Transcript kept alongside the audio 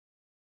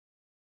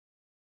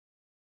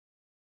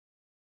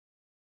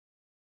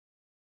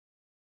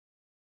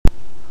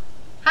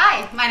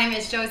Hi, my name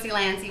is Josee.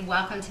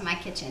 Welcome to my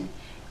kitchen.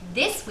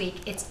 This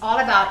week it's all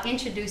about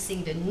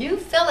introducing the new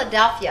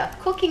Philadelphia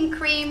cooking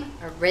cream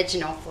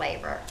original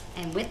flavor.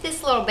 And with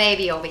this little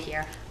baby over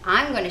here,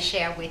 I'm going to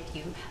share with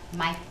you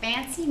my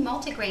fancy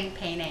multigrain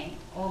penne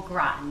au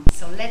gratin.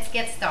 So let's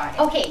get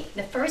started. Okay,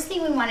 the first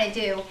thing we want to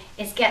do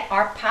is get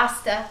our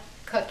pasta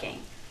cooking.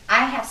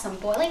 I have some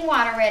boiling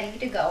water ready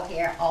to go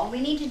here. All we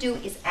need to do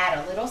is add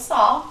a little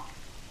salt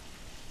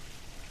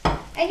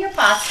and your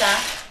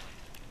pasta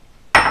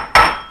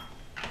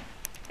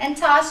and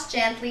toss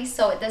gently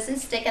so it doesn't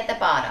stick at the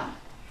bottom.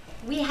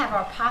 We have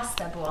our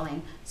pasta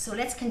boiling, so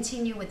let's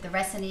continue with the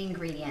rest of the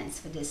ingredients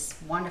for this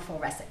wonderful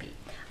recipe.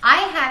 I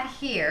have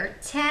here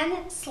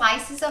 10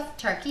 slices of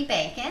turkey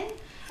bacon,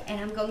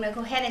 and I'm going to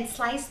go ahead and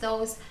slice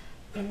those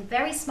in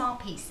very small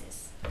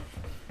pieces.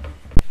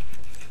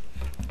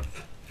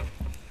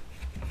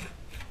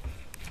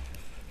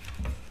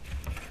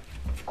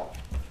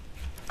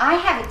 I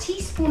have a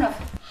teaspoon of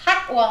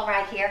hot oil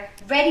right here,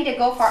 ready to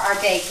go for our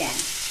bacon.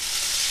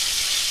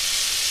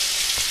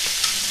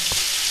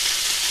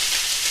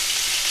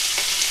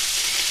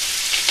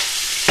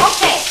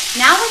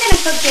 Now we're going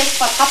to cook this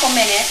for a couple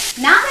minutes.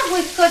 Now that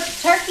we've cooked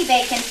turkey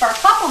bacon for a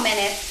couple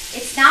minutes,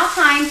 it's now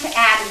time to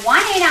add 1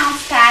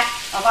 8-ounce pack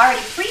of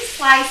already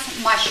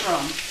pre-sliced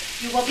mushroom.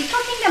 You will be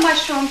cooking the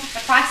mushroom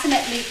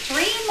approximately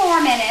 3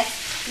 more minutes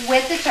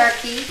with the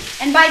turkey,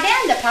 and by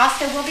then the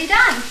pasta will be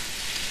done.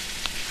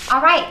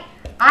 All right,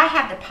 I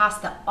have the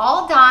pasta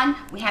all done.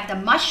 We have the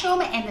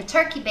mushroom and the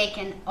turkey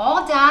bacon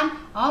all done.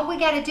 All we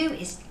got to do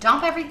is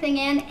dump everything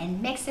in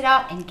and mix it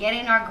up and get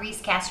in our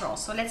grease casserole.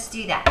 So let's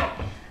do that.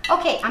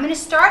 Okay, I'm going to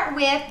start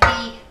with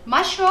the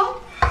mushroom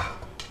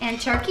and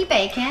turkey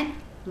bacon.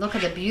 Look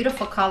at the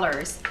beautiful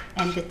colors,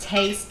 and the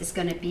taste is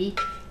going to be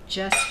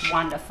just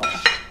wonderful.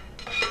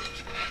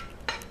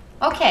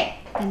 Okay,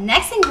 the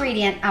next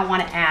ingredient I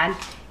want to add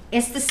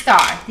is the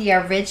star, the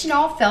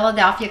original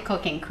Philadelphia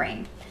cooking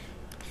cream.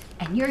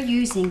 And you're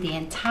using the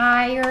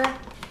entire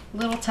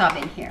little tub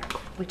in here,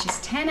 which is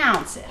 10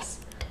 ounces.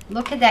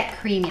 Look at that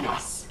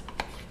creaminess.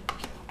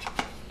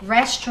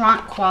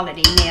 Restaurant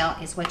quality meal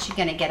is what you're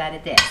going to get out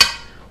of this.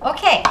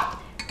 Okay,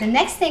 the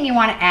next thing you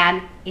want to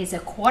add is a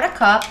 1/4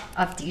 cup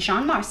of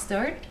Dijon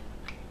mustard.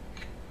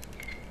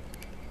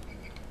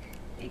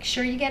 Make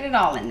sure you get it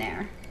all in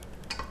there.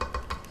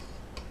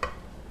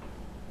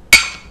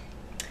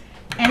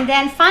 And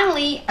then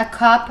finally, a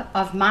cup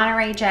of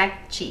Monterey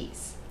Jack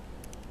cheese.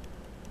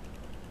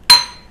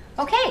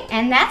 Okay,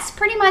 and that's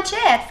pretty much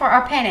it for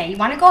our penne. You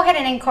want to go ahead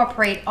and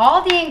incorporate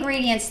all the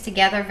ingredients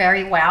together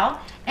very well,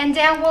 and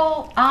then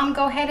we'll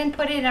go ahead and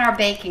put it in our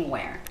baking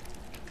ware.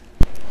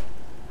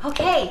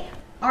 Okay,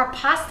 our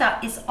pasta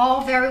is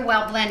all very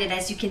well blended.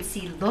 As you can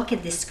see, look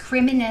at this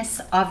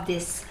creaminess of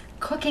this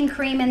cooking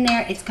cream in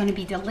there. It's going to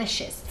be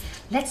delicious.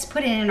 Let's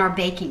put it in our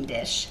baking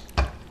dish.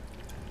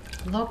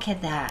 Look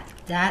at that.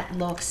 That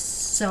looks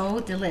so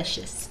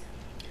delicious.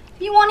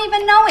 You won't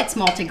even know it's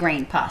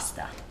multigrain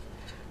pasta.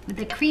 With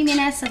the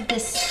creaminess of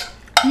this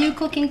new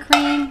cooking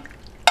cream,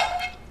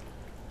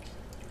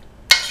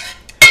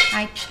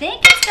 I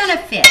think it's gonna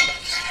fit.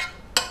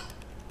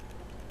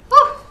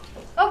 Whew.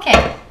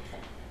 Okay,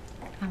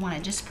 I want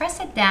to just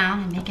press it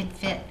down and make it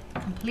fit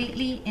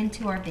completely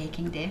into our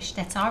baking dish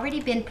that's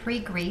already been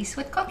pre-greased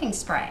with cooking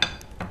spray.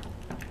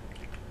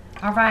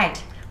 All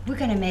right, we're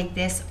gonna make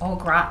this au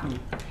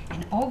gratin.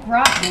 And au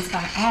gratin is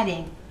by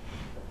adding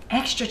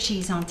extra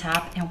cheese on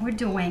top, and we're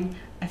doing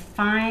a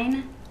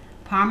fine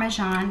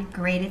Parmesan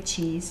grated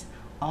cheese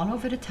all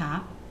over the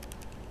top,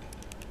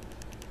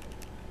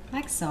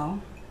 like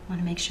so. I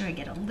want to make sure I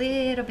get a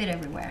little bit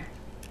everywhere.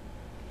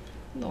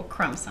 A little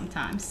crumb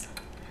sometimes.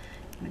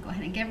 I'm going to go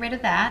ahead and get rid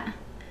of that.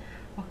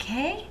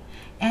 Okay,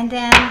 and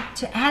then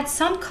to add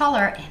some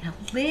color and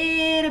a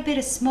little bit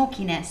of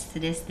smokiness to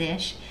this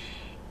dish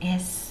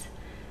is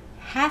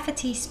 1/2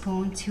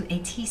 teaspoon to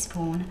 1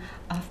 teaspoon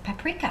of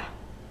paprika.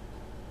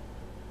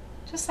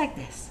 Just like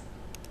this.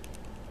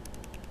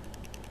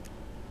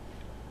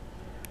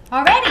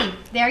 Alrighty,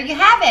 there you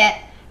have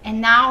it. And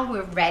now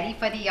we're ready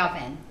for the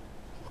oven.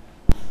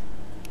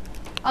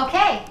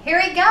 Okay, here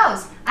it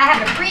goes. I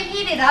have a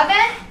preheated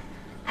oven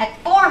at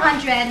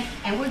 400,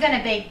 and we're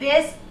gonna bake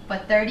this for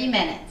 30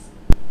 minutes.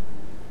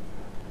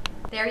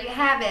 There you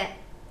have it.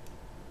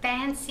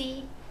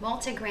 Fancy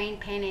multigrain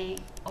penne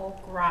au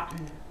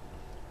gratin.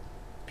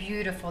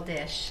 Beautiful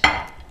dish.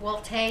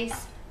 Will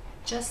taste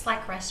just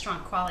like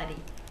restaurant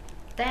quality.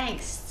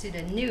 Thanks to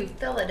the new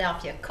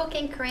Philadelphia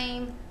cooking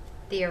cream,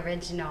 the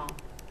original.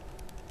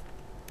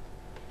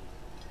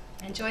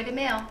 Enjoy the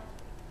meal.